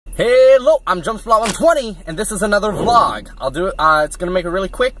Hello, I'm JumpSplat120, and this is another vlog. I'll do it, it's gonna make it really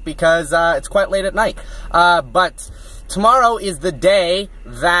quick because, it's quite late at night. But tomorrow is the day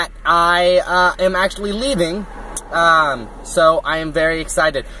that I, am actually leaving, so I am very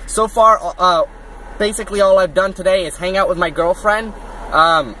excited. So far, basically all I've done today is hang out with my girlfriend.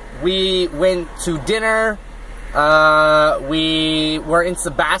 We went to dinner, we were in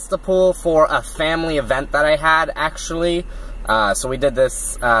Sebastopol for a family event that I had, actually. So we did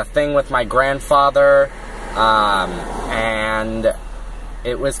this thing with my grandfather, and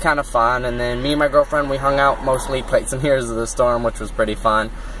it was kind of fun. And then me and my girlfriend, we hung out, mostly played some Heroes of the Storm, which was pretty fun.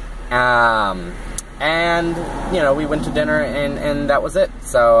 And, you know, we went to dinner, and that was it.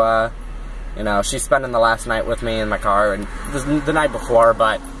 So, you know, she's spending the last night with me in my car, and the night before,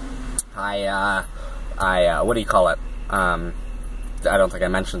 but what do you call it? I don't think I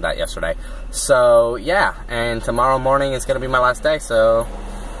mentioned that yesterday. So, yeah, and tomorrow morning is going to be my last day, so,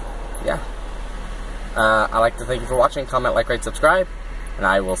 yeah. I'd like to thank you for watching. Comment, like, rate, subscribe, and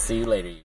I will see you later.